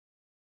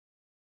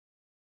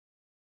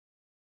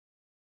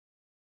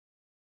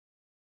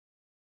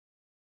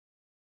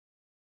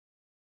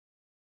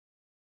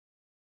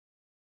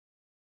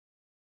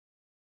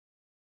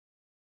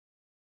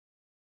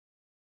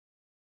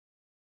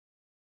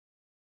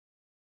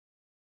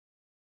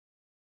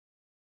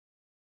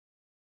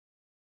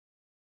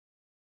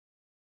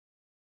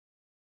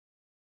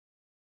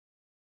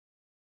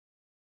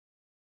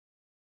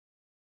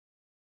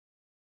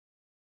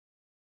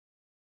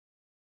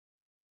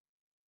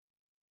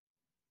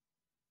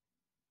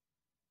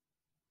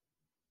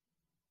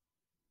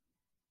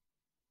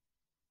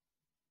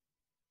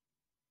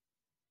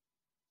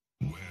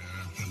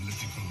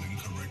Political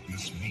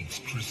incorrectness meets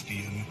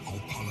Christian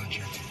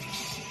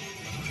apologetics.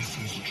 This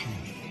is true,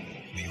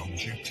 the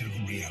objective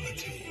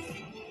reality.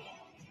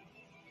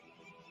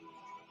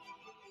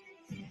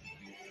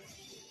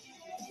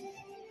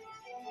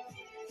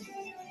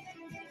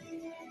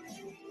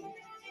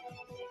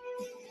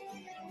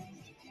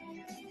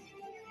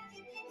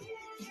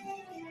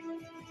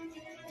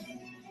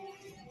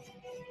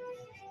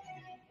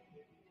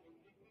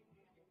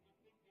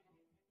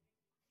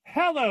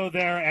 Hello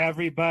there,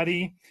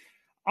 everybody.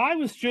 I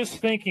was just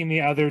thinking the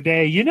other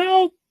day,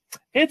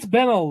 it's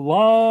been a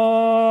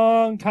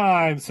long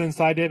time since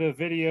I did a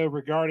video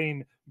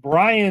regarding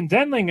Bryan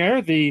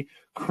Denlinger, the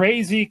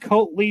crazy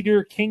cult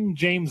leader, King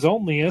James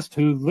Onlyist,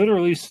 who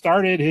literally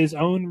started his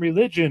own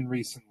religion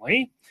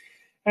recently.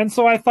 And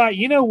so I thought,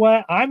 you know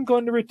what? I'm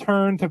going to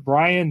return to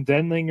Bryan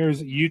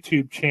Denlinger's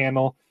YouTube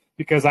channel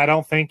because I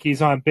don't think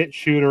he's on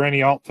BitChute or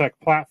any alt-tech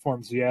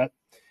platforms yet.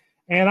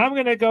 And I'm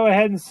going to go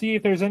ahead and see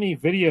if there's any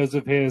videos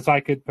of his I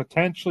could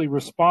potentially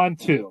respond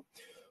to.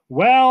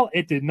 Well,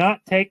 it did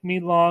not take me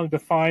long to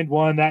find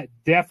one that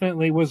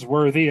definitely was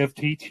worthy of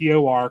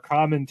TTOR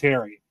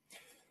commentary.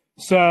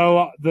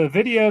 So the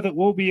video that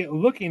we'll be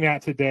looking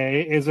at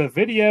today is a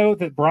video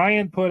that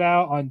Bryan put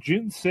out on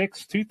June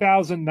 6,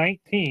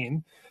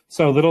 2019,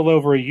 so a little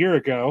over a year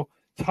ago,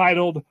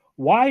 titled,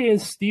 "Why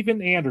is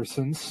Steven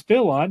Anderson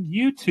Still on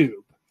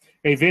YouTube?"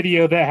 A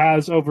video that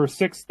has over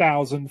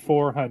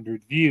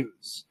 6,400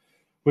 views,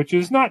 which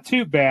is not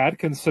too bad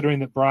considering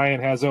that Bryan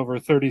has over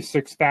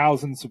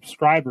 36,000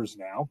 subscribers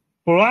now.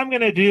 But what I'm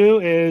going to do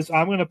is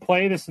I'm going to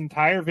play this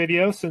entire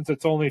video since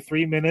it's only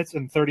 3 minutes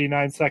and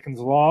 39 seconds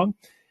long,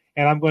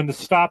 and I'm going to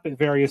stop at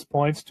various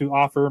points to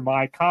offer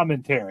my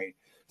commentary.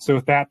 So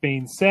with that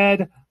being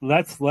said,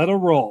 let's let it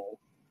roll.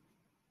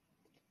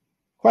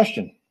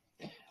 Question.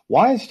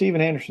 Why is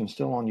Steven Anderson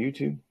still on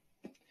YouTube?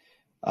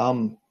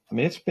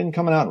 It's been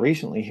coming out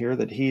recently here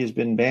that he has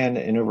been banned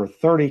in over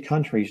 30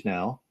 countries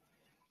now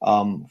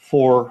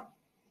for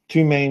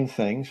two main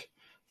things: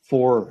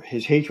 for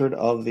his hatred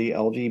of the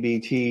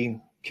LGBT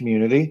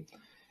community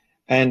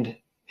and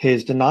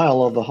his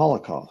denial of the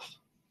Holocaust.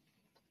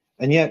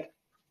 And yet,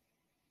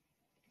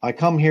 I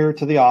come here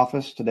to the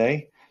office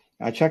today,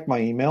 I check my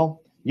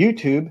email,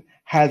 YouTube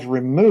has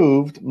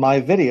removed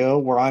my video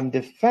where I'm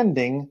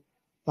defending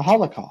the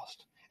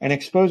Holocaust and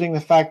exposing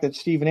the fact that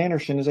Steven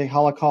Anderson is a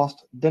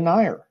Holocaust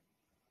denier.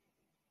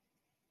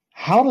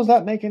 How does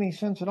that make any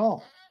sense at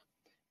all?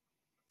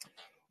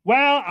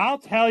 Well, I'll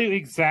tell you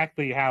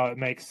exactly how it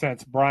makes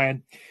sense,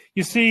 Bryan.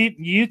 You see,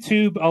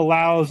 YouTube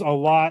allows a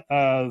lot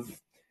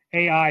of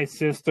AI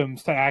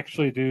systems to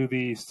actually do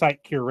the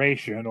site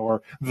curation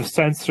or the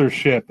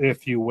censorship,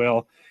 if you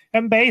will.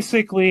 And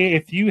basically,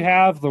 if you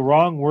have the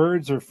wrong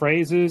words or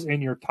phrases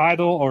in your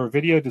title or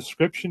video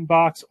description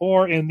box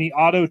or in the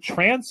auto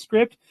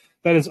transcript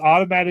that is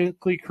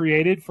automatically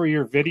created for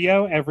your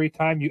video every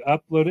time you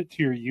upload it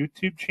to your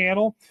YouTube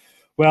channel,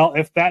 well,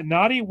 if that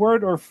naughty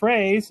word or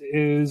phrase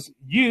is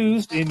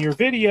used in your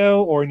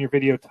video or in your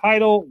video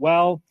title,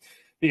 well,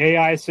 the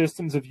AI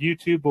systems of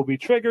YouTube will be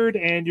triggered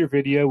and your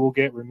video will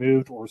get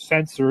removed or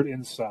censored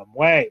in some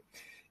way.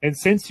 And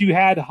since you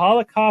had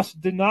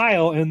Holocaust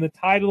denial in the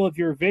title of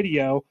your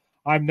video,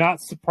 I'm not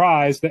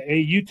surprised that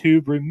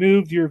YouTube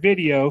removed your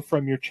video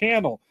from your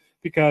channel,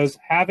 because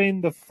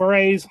having the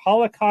phrase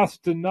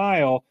Holocaust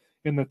denial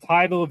in the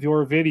title of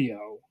your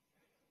video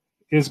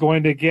is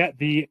going to get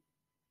the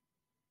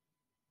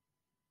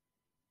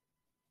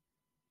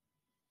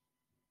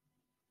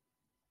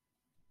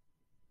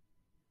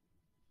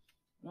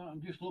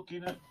I'm just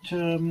looking at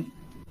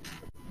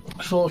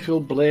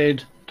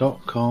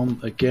socialblade.com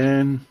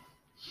again.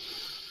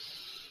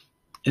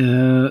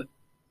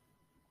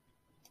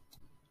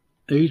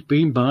 He's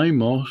been buying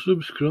more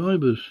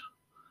subscribers.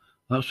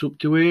 That's up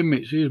to him.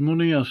 It's his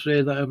money. I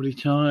say that every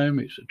time.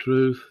 It's the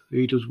truth.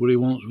 He does what he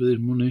wants with his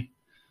money.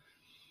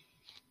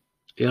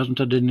 He hasn't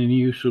had any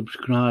new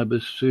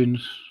subscribers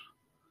since.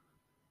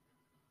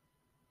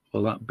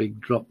 Well, that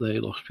big drop there, he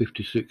lost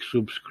 56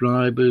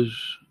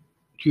 subscribers.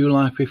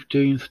 July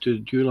 15th to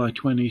July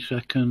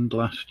 22nd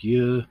last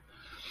year.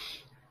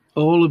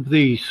 All of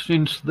these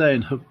since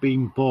then have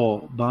been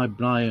bought by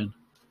Bryan.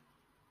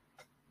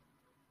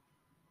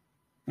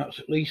 That's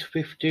at least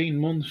 15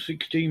 months,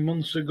 16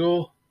 months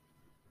ago.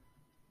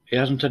 He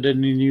hasn't had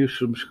any new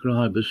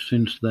subscribers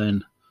since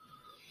then.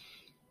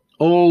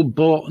 All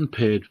bought and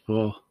paid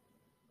for.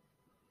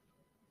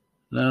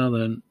 Now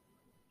then,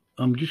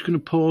 I'm just going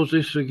to pause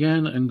this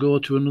again and go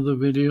to another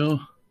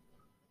video.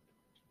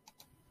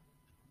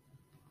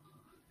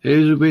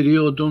 Here's a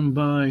video done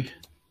by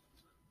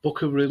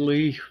Book of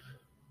Relief.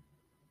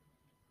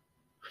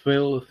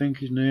 Phil, I think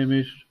his name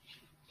is.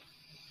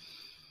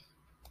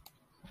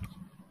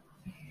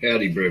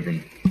 Howdy,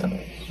 brethren.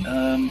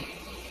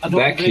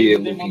 Back here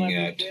looking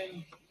at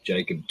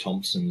Jacob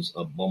Thompson's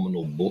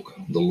abominable book,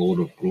 The Lord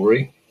of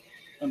Glory,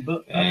 and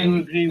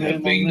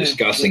have been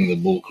discussing the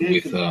book with...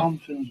 Jacob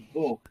Thompson's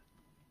book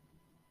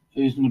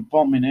is an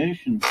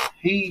abomination.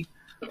 He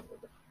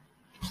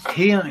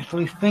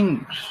actually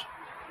thinks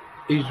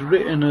he's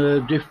written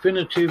a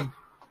definitive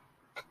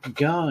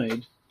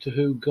guide to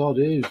who God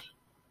is.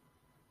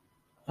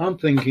 I'm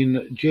thinking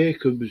that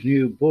Jacob's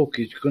new book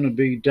is going to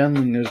be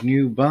Denlinger's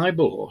new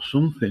Bible or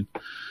something.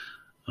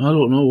 I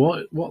don't know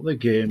what the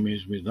game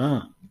is with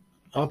that.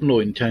 I've no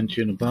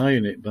intention of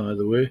buying it, by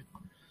the way.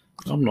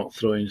 I'm not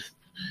throwing...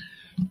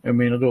 I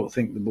mean, I don't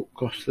think the book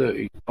costs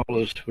 $30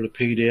 for a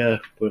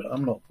PDF, but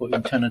I'm not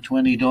putting $10 or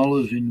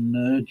 $20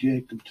 in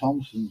Jacob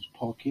Thompson's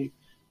pocket.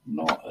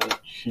 Not a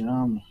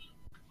chance.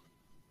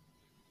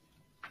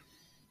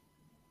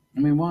 I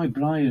mean, why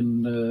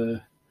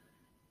Bryan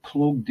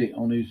plugged it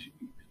on his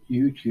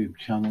YouTube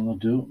channel, I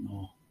don't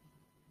know.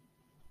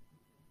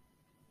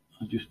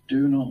 I just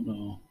do not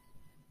know.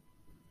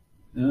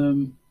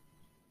 And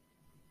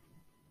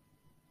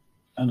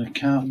I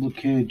can't look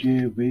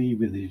KJV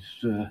with his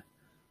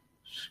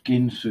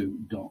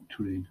Skinsuit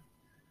doctrine.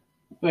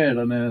 Where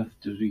on earth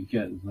does he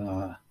get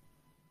that?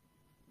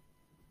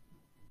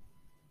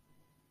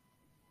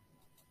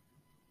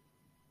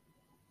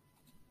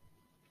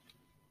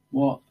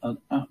 What an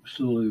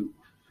absolute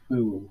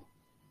fool.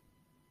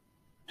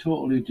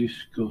 Totally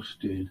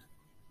disgusting.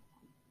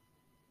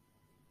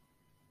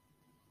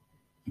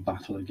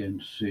 Battle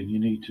against sin. You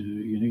need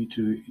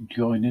to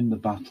join in the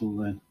battle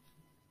then.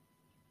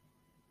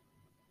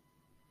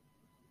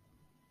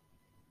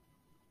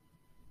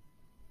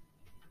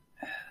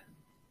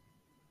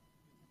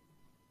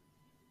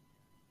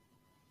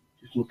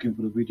 Just looking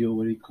for the video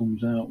where he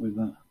comes out with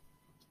that.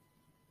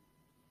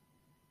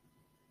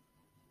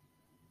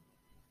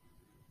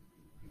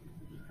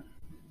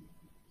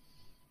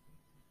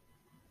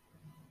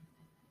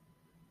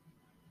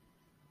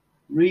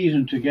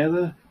 Reason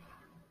together.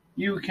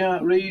 You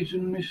can't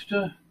reason,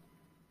 mister.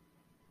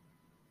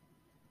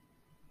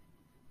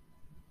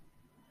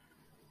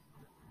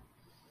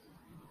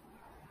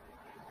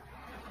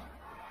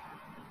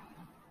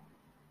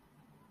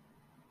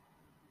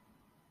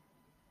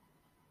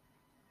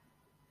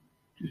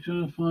 Just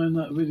trying to find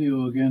that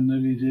video again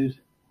that he did.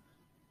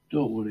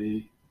 Don't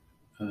worry,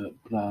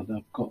 Brad,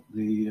 I've got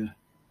the...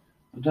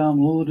 I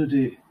downloaded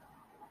it.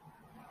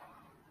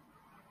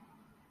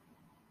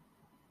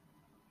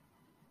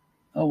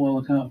 Oh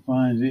well, I can't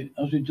find it.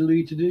 Has he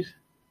deleted it?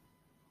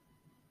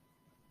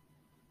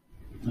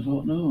 I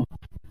don't know.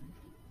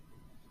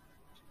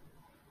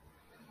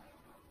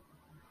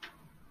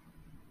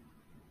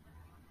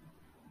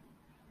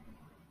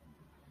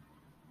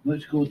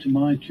 Let's go to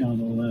my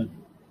channel then.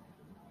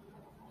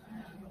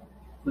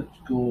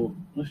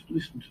 Let's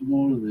listen to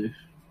more of this.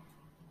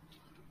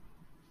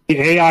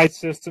 The AI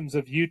systems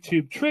of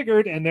YouTube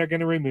triggered, and they're going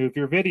to remove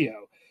your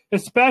video.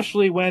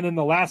 Especially when in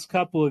the last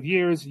couple of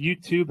years,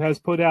 YouTube has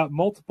put out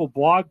multiple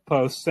blog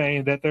posts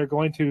saying that they're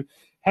going to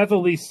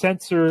heavily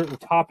censor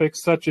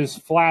topics such as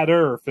flat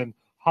earth and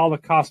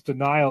Holocaust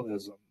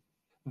denialism.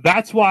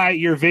 That's why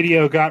your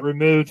video got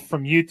removed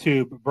from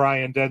YouTube,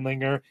 Bryan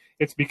Denlinger.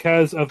 It's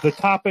because of the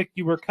topic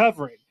you were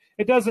covering.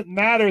 It doesn't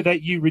matter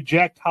that you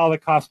reject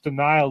Holocaust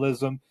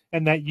denialism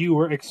and that you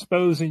were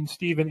exposing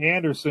Steven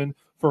Anderson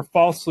for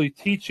falsely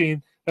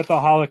teaching that the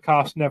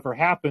Holocaust never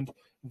happened.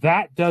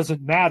 That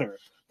doesn't matter.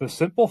 The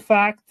simple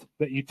fact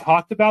that you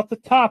talked about the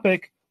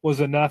topic was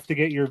enough to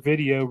get your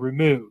video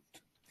removed.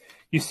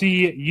 You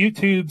see,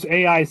 YouTube's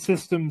AI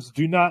systems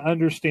do not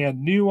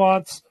understand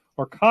nuance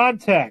or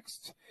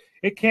context.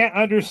 It can't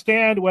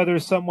understand whether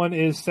someone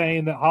is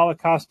saying that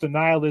Holocaust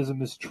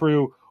denialism is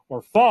true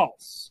or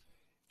false.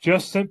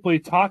 Just simply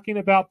talking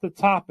about the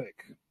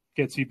topic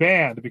gets you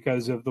banned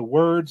because of the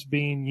words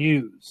being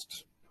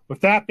used.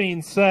 With that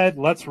being said,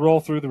 let's roll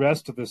through the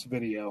rest of this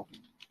video.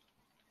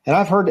 And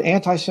I've heard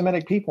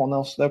anti-Semitic people,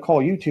 and they'll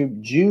call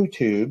YouTube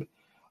Jewtube.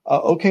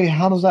 Okay,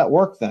 how does that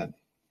work then?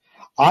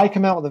 I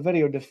come out with a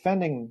video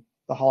defending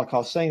the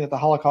Holocaust, saying that the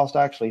Holocaust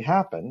actually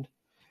happened,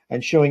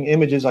 and showing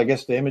images. I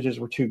guess the images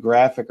were too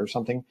graphic or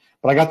something,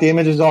 but I got the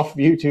images off of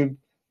YouTube,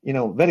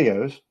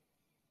 videos.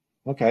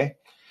 Okay,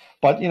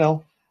 but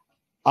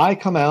I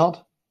come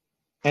out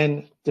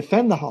and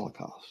defend the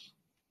Holocaust.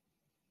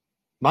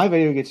 My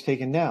video gets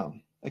taken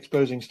down,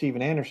 exposing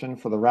Steven Anderson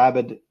for the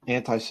rabid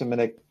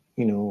anti-Semitic,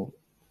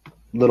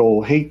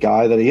 little hate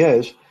guy that he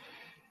is.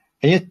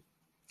 And yet,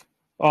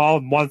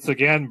 once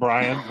again,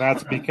 Bryan,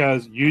 that's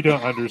because you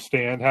don't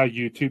understand how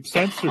YouTube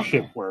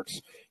censorship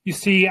works. You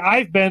see,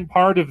 I've been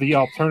part of the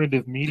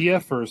alternative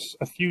media for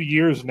a few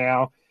years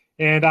now,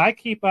 and I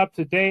keep up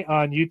to date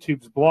on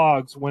YouTube's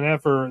blogs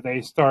whenever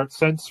they start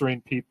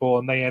censoring people,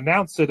 and they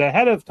announce it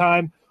ahead of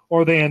time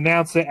or they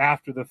announce it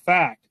after the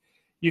fact.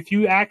 If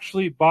you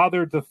actually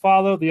bothered to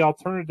follow the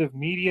alternative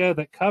media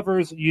that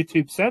covers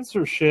YouTube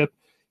censorship,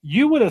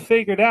 you would have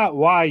figured out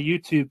why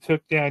YouTube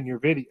took down your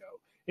video.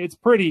 It's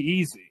pretty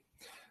easy.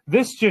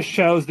 This just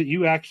shows that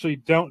you actually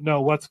don't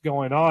know what's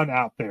going on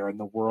out there in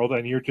the world,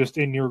 and you're just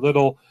in your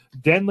little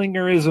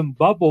Denlingerism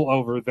bubble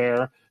over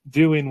there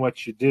doing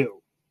what you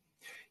do.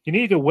 You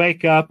need to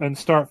wake up and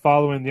start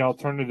following the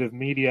alternative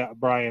media,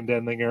 Bryan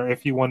Denlinger,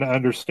 if you want to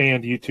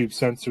understand YouTube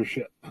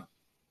censorship.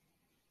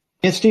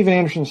 And Steven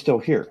Anderson's still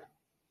here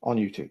on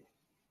YouTube.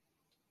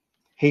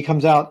 He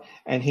comes out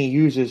and he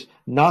uses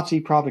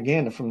Nazi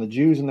propaganda from the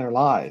Jews and their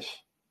lies,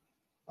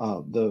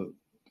 the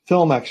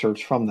film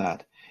excerpts from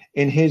that,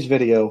 in his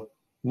video,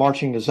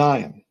 Marching to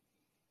Zion.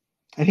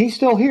 And he's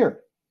still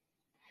here.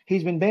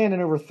 He's been banned in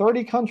over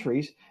 30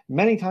 countries,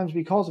 many times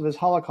because of his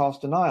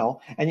Holocaust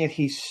denial, and yet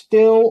he's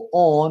still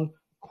on,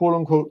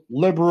 quote-unquote,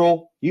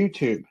 liberal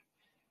YouTube.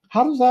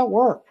 How does that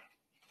work?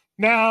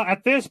 Now,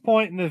 at this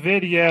point in the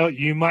video,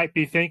 you might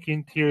be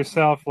thinking to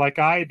yourself, like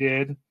I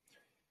did,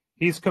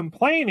 he's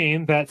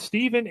complaining that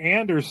Steven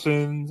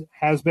Anderson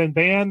has been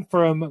banned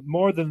from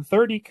more than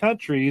 30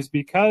 countries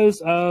because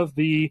of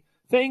the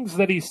things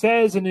that he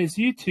says in his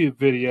YouTube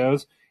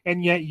videos,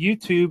 and yet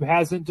YouTube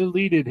hasn't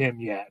deleted him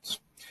yet.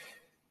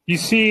 You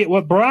see,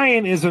 what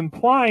Bryan is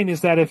implying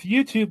is that if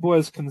YouTube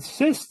was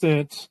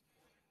consistent,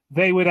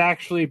 they would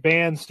actually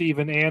ban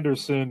Steven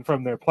Anderson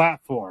from their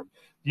platform.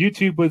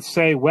 YouTube would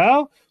say,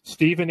 well,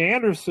 Steven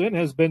Anderson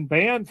has been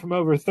banned from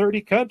over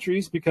 30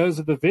 countries because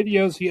of the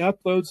videos he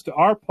uploads to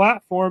our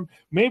platform.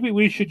 Maybe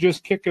we should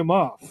just kick him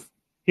off.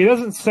 He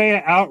doesn't say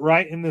it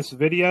outright in this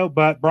video,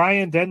 but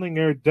Bryan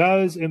Denlinger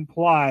does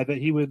imply that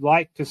he would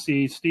like to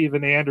see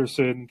Steven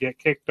Anderson get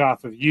kicked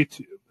off of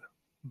YouTube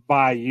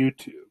by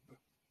YouTube.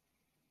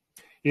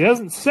 He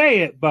doesn't say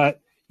it,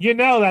 but you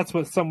know that's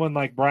what someone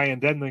like Bryan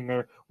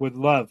Denlinger would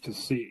love to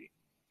see.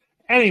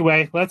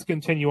 Anyway, let's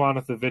continue on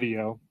with the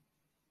video.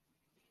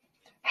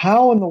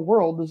 How in the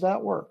world does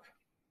that work?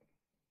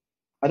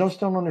 I just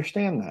don't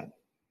understand that.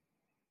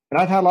 And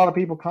I've had a lot of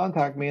people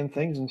contact me and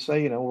things and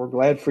say, we're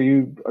glad for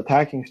you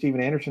attacking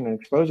Steven Anderson and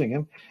exposing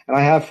him. And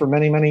I have for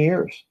many, many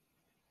years.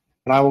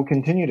 And I will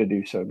continue to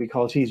do so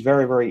because he's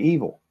very, very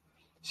evil.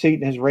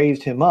 Satan has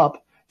raised him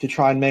up to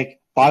try and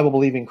make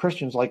Bible-believing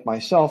Christians like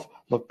myself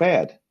look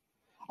bad.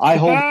 I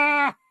hold...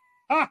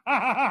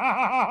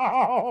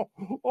 Oh,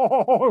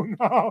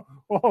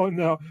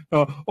 no.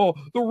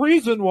 The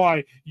reason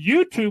why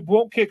YouTube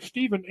won't kick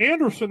Steven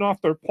Anderson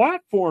off their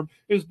platform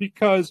is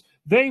because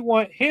they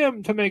want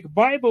him to make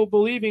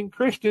Bible-believing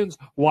Christians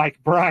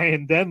like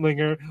Bryan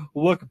Denlinger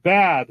look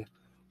bad.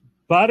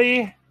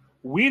 Buddy,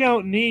 we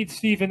don't need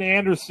Steven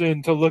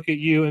Anderson to look at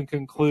you and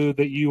conclude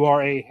that you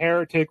are a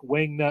heretic,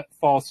 wingnut,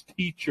 false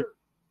teacher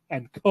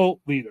and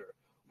cult leader.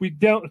 We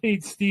don't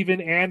need Steven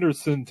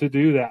Anderson to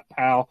do that,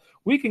 pal.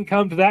 We can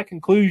come to that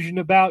conclusion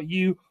about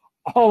you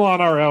all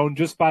on our own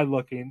just by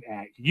looking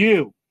at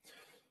you.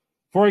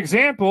 For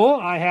example,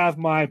 I have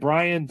my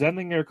Bryan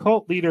Denlinger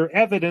Cult Leader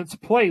Evidence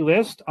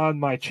playlist on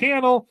my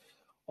channel.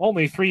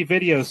 Only 3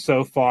 videos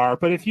so far,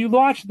 but if you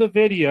watch the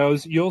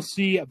videos, you'll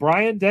see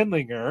Bryan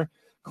Denlinger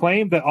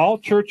claim that all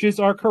churches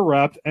are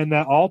corrupt and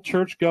that all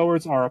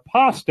churchgoers are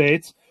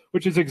apostates,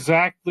 which is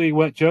exactly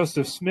what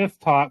Joseph Smith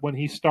taught when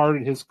he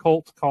started his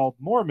cult called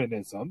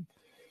Mormonism.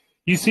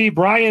 You see,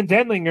 Bryan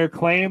Denlinger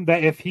claimed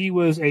that if he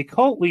was a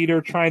cult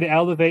leader trying to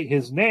elevate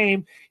his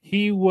name,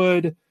 he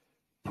would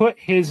put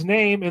his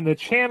name in the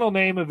channel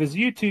name of his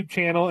YouTube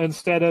channel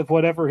instead of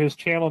whatever his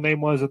channel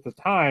name was at the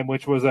time,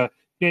 which was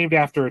named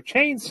after a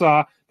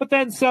chainsaw. But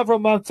then several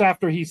months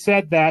after he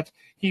said that,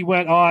 he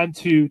went on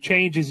to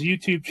change his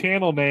YouTube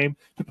channel name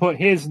to put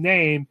his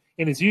name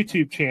in his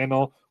YouTube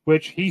channel,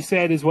 which he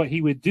said is what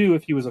he would do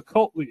if he was a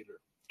cult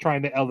leader,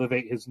 trying to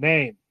elevate his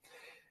name.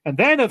 And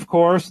then, of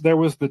course, there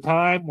was the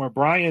time where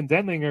Bryan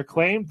Denlinger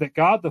claimed that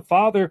God the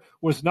Father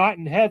was not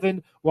in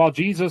heaven while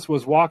Jesus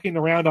was walking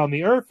around on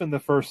the earth in the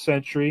first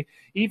century,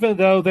 even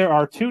though there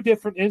are 2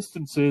 different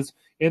instances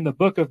in the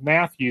book of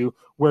Matthew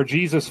where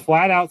Jesus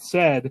flat out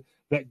said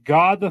that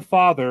God the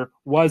Father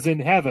was in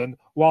heaven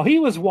while he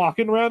was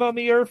walking around on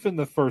the earth in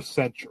the first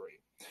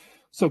century.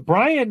 So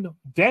Bryan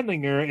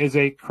Denlinger is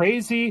a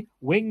crazy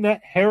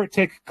wingnut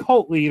heretic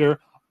cult leader.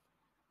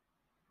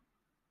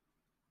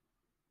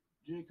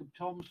 Jacob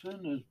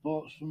Thompson has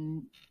bought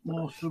some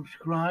more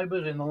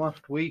subscribers in the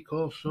last week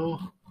or so.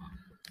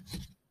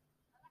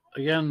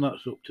 Again,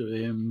 that's up to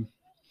him.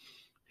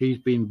 He's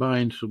been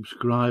buying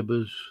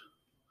subscribers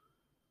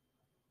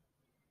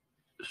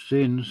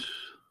since,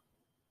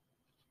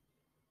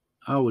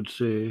 I would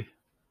say,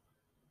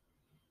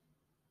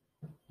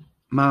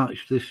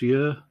 March this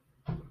year.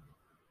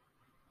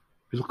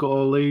 You look at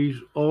all these,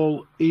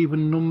 all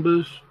even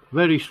numbers.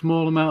 Very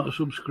small amount of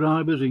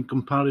subscribers in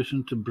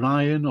comparison to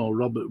Bryan or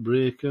Robert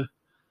Breaker.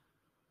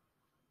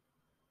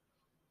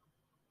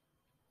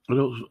 I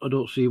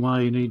don't see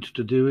why he needs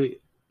to do it.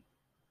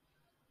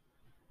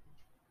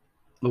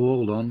 Oh,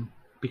 hold on.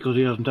 Because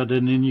he hasn't had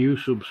any new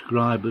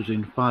subscribers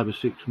in 5 or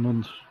 6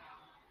 months.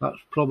 That's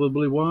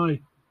probably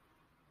why.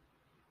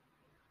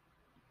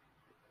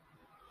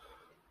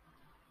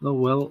 Oh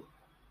well.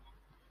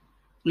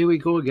 Here we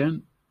go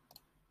again.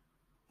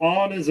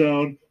 On his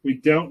own, we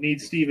don't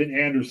need Steven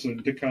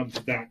Anderson to come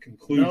to that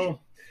conclusion. No.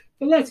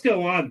 But let's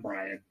go on,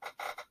 Bryan.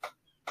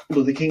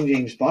 With the King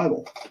James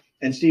Bible.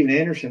 And Steven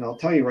Anderson, I'll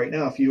tell you right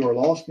now, if you are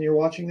lost and you're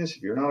watching this,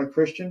 if you're not a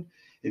Christian,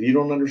 if you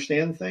don't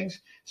understand things,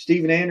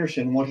 Steven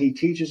Anderson, what he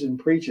teaches and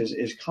preaches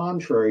is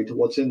contrary to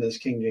what's in this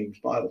King James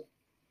Bible.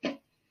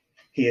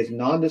 He is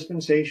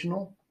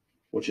non-dispensational,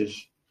 which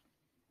is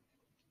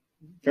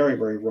very,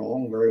 very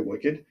wrong, very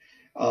wicked.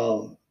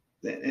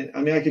 And,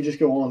 I mean, I could just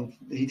go on.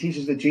 He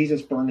teaches that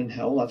Jesus burned in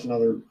hell. That's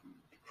another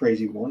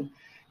crazy one.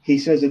 He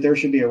says that there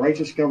should be a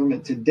righteous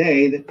government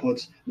today that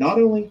puts not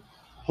only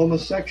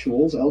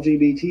homosexuals,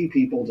 LGBT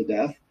people to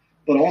death,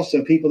 but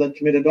also people that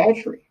commit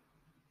adultery.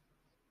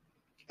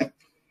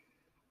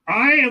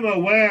 I am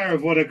aware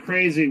of what a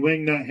crazy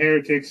wingnut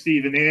heretic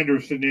Steven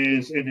Anderson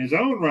is in his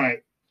own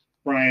right,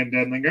 Bryan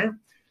Denlinger.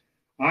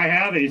 I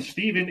have a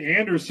Steven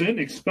Anderson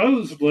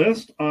exposed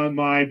list on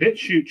my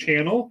BitChute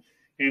channel,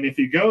 and if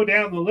you go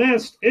down the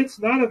list, it's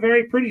not a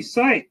very pretty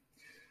sight.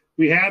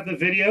 We have the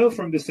video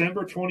from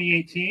December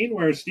 2018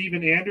 where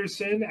Steven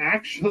Anderson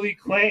actually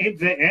claimed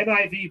that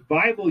NIV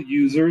Bible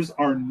users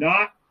are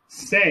not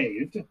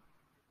saved.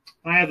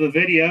 I have a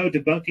video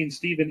debunking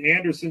Steven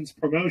Anderson's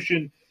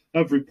promotion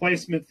of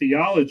replacement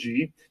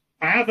theology.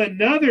 I have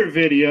another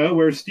video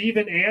where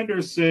Steven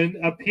Anderson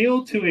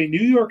appealed to a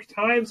New York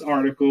Times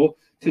article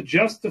to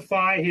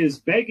justify his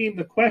begging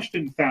the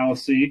question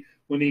fallacy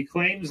when he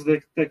claims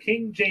that the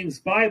King James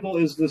Bible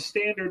is the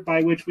standard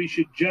by which we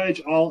should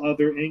judge all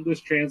other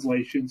English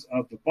translations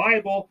of the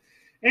Bible.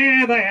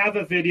 And I have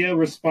a video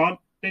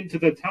responding to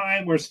the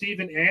time where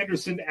Steven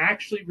Anderson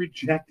actually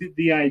rejected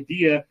the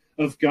idea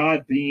of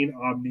God being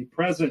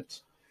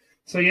omnipresent.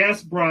 So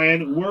yes,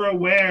 Bryan, we're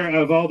aware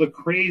of all the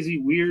crazy,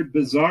 weird,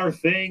 bizarre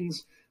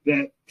things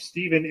that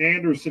Steven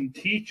Anderson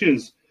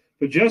teaches.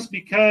 But just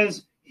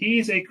because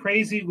he's a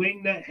crazy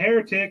wingnut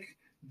heretic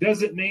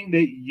doesn't mean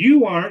that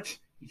you aren't.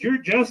 You're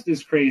just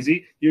as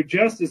crazy. You're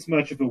just as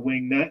much of a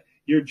wingnut.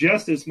 You're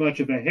just as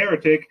much of a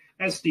heretic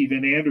as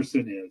Steven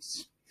Anderson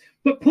is.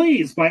 But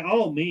please, by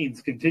all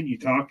means, continue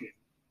talking.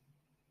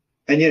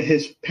 And yet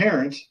his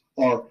parents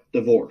are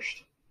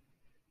divorced,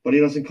 but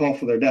he doesn't call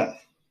for their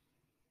death.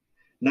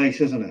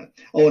 Nice, isn't it?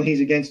 Oh, and he's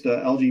against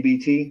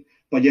LGBT,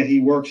 but yet he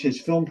works, his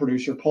film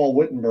producer, Paul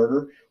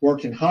Wittenberger,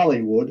 worked in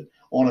Hollywood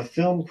on a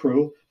film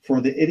crew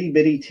for the Itty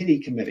Bitty Titty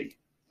Committee,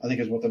 I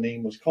think is what the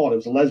name was called. It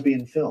was a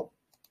lesbian film.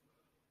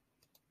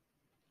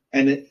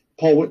 And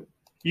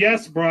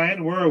Yes,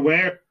 Bryan, we're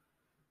aware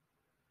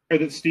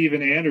that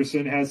Steven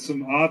Anderson has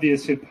some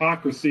obvious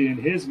hypocrisy in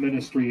his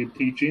ministry and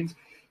teachings,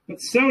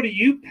 but so do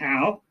you,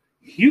 pal.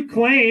 You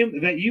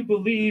claim that you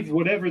believe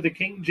whatever the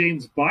King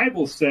James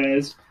Bible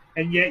says,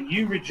 and yet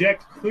you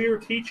reject clear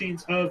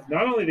teachings of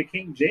not only the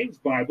King James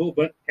Bible,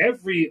 but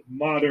every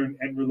modern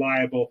and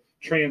reliable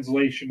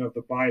translation of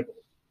the Bible.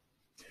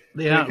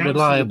 They aren't reliable. When it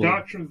comes to the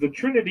doctrine of the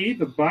Trinity,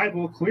 the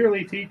Bible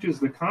clearly teaches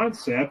the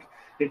concept.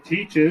 It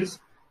teaches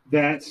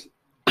that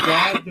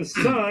God the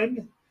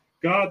Son,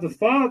 God the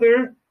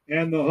Father,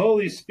 and the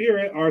Holy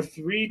Spirit are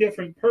three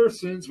different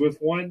persons with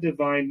one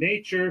divine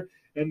nature.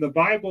 And the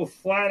Bible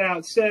flat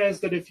out says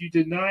that if you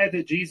deny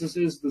that Jesus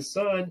is the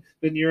Son,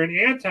 then you're an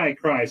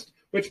antichrist.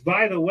 Which,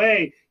 by the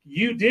way,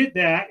 you did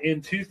that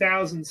in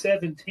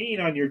 2017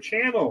 on your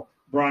channel,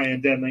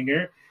 Bryan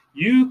Denlinger.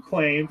 You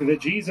claimed that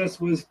Jesus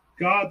was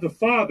God the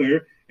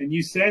Father, and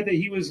you said that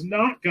he was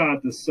not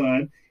God the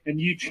Son,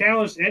 and you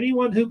challenged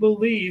anyone who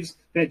believes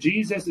that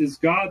Jesus is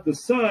God the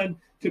Son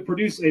to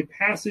produce a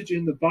passage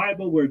in the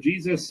Bible where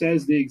Jesus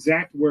says the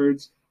exact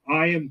words,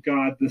 "I am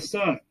God the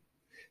Son,"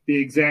 the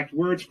exact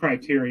words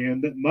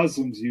criterion that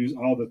Muslims use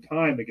all the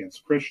time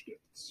against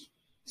Christians.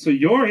 So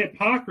your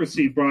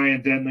hypocrisy,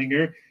 Bryan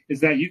Denlinger,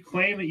 is that you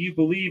claim that you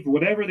believe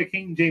whatever the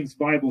King James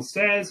Bible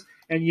says,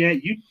 and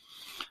yet you...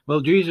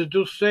 Well, Jesus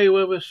does say,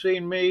 whoever's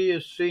seen me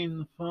has seen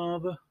the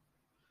Father.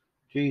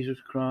 Jesus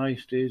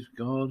Christ is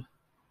God.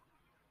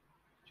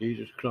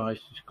 Jesus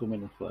Christ is come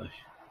in the flesh.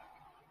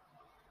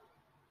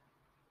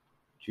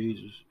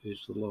 Jesus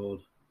is the Lord.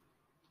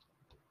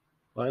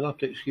 I'll have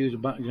to excuse the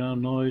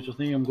background noise. I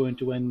think I'm going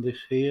to end this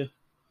here.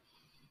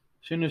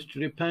 Sinners to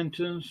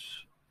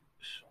repentance.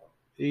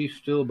 He's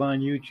still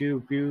buying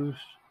YouTube views.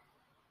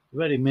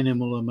 Very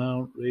minimal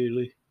amount,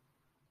 really.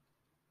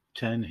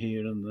 10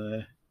 here and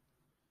there.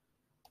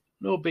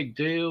 No big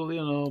deal, you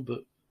know,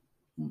 but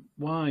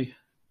why?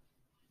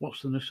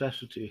 What's the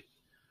necessity?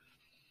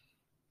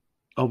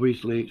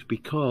 Obviously, it's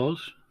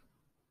because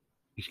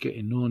he's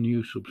getting no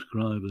new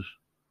subscribers.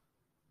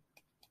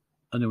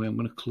 Anyway, I'm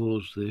going to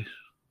close this.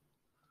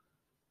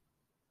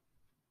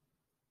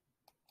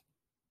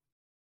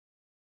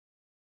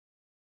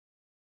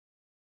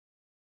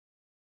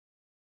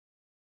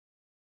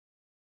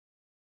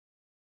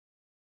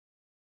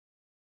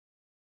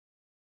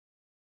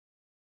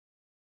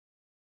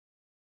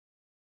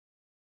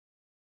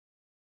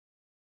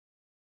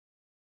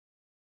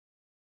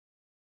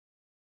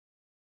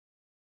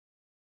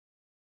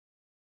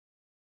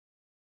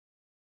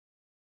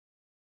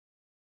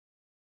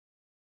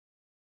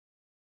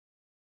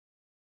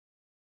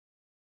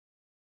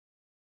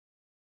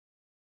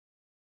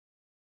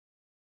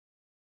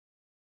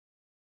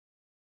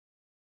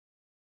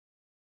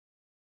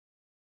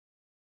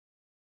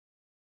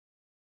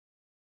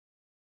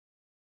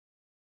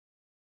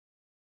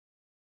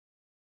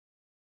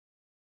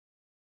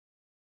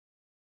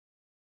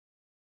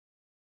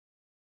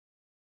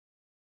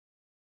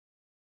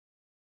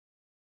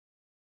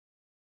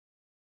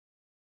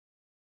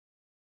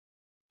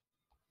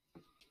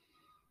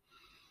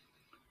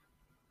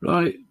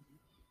 Right.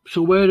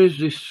 So where is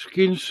this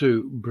skin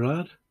suit,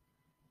 Brad?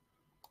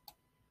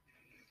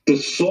 The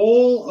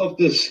soul of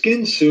the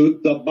skin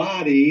suit, the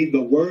body,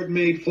 the Word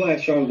made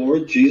flesh, our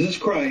Lord Jesus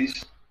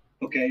Christ.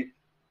 Okay.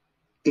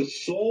 The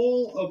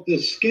soul of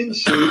the skin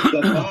suit,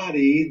 the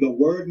body, the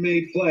Word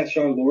made flesh,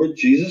 our Lord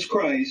Jesus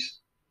Christ.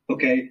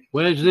 Okay.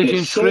 Where's this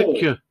in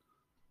Scripture?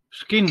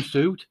 Skin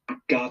suit?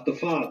 God the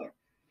Father.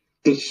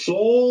 The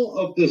soul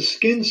of the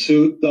skin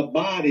suit, the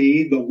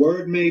body, the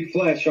Word made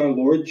flesh, our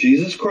Lord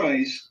Jesus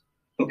Christ.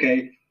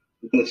 Okay.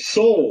 The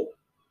soul,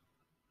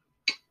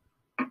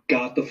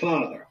 God the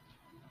Father.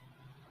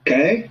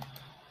 Okay?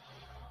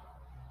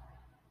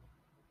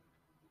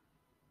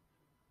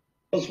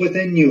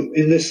 Within you,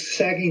 in this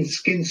sagging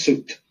skin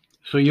suit.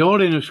 So you're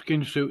in a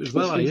skin suit as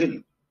well, are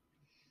you?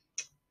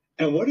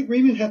 And what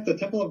agreement hath the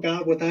temple of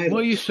God with idols?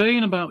 What are you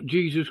saying about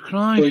Jesus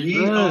Christ? For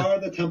ye are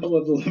the temple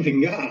of the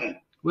living God.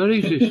 Where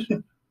is this?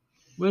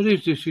 Where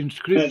is this in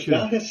Scripture? As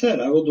God has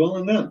said, I will dwell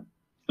in them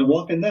and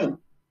walk in them,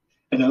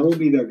 and I will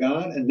be their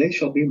God, and they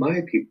shall be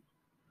my people.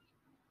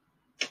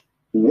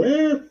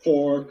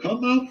 Wherefore,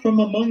 come out from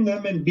among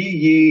them and be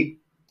ye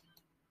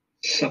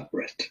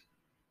separate.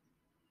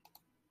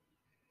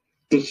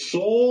 The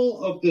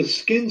soul of the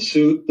skin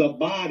suit, the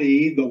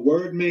body, the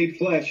Word made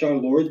flesh, our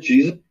Lord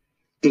Jesus.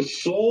 The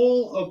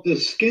soul of the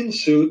skin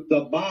suit,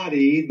 the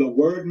body, the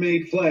Word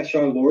made flesh,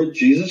 our Lord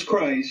Jesus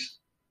Christ.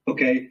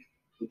 Okay,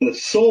 the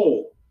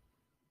soul,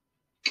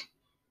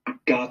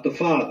 God the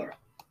Father.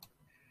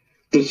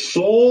 The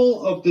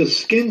soul of the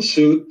skin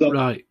suit, the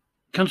right.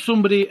 Can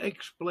somebody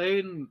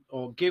explain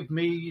or give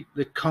me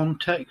the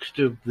context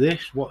of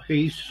this, what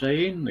he's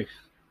saying, this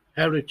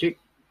heretic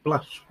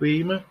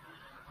blasphemer?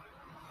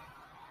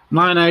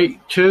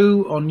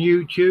 982 on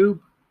YouTube,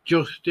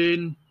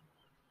 Justin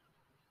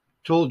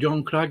told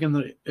John Craggan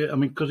that, I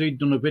mean, because he'd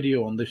done a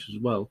video on this as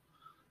well,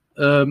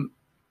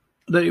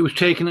 that it was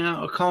taken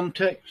out of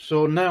context.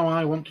 So now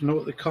I want to know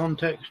what the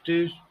context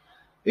is.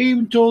 He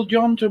even told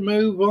John to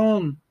move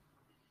on.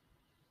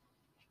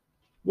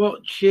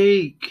 What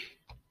cheek.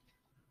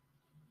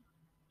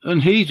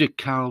 And he's a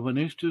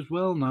Calvinist as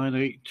well,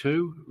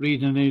 982,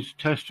 reading his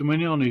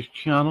testimony on his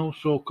channel,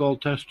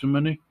 so-called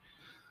testimony.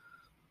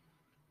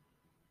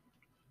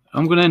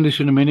 I'm going to end this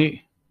in a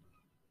minute.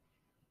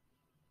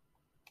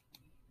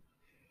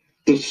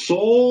 The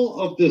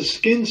soul of the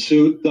skin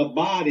suit, the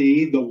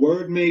body, the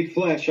Word made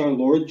flesh, our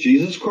Lord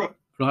Jesus Christ.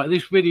 Right,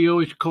 this video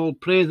is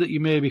called Pray That You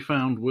May Be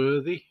Found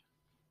Worthy.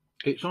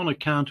 It's on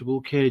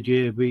Accountable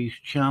KJV's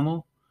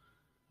channel.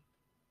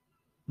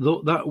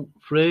 That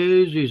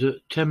phrase is at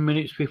 10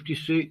 minutes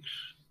 56.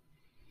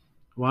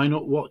 Why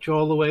not watch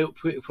all the way up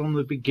to it from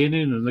the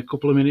beginning and a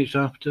couple of minutes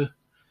after?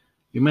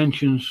 He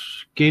mentions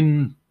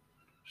skin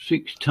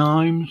 6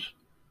 times.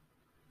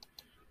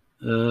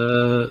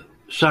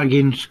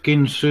 Sagging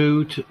skin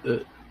suit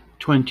at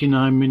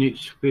 29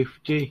 minutes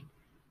 50.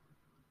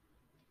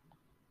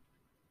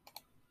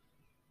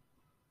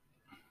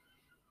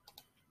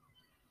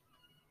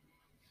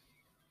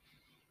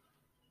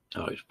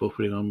 Oh, it's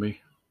buffering on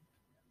me.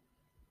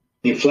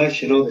 Your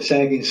flesh, the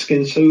sagging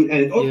skin suit.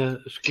 And yeah,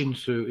 skin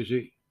suit, is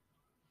it?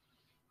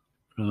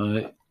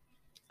 Right.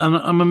 And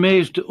I'm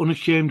amazed at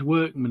Unashamed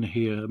Workman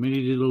here. I mean,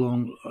 he did a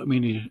long...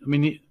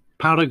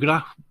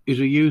 paragraph is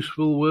a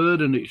useful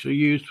word and it's a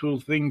useful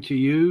thing to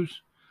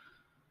use.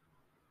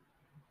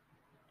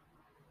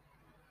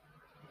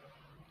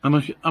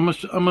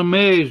 I'm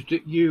amazed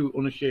at you,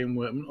 Unashamed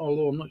Workman,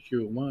 although I'm not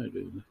sure why,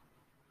 really.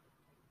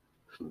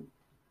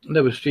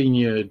 Never seen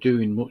you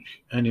doing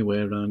much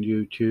anywhere around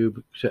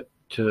YouTube except,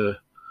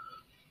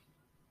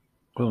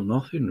 well,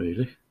 nothing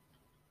really.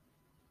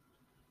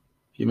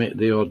 You make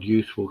the odd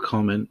useful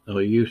comment,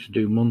 or you used to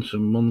do months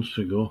and months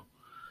ago.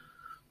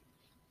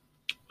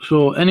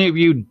 So, any of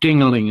you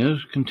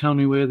dinglingers can tell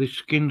me where this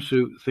skin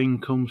suit thing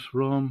comes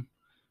from?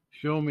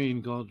 Show me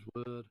in God's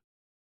word.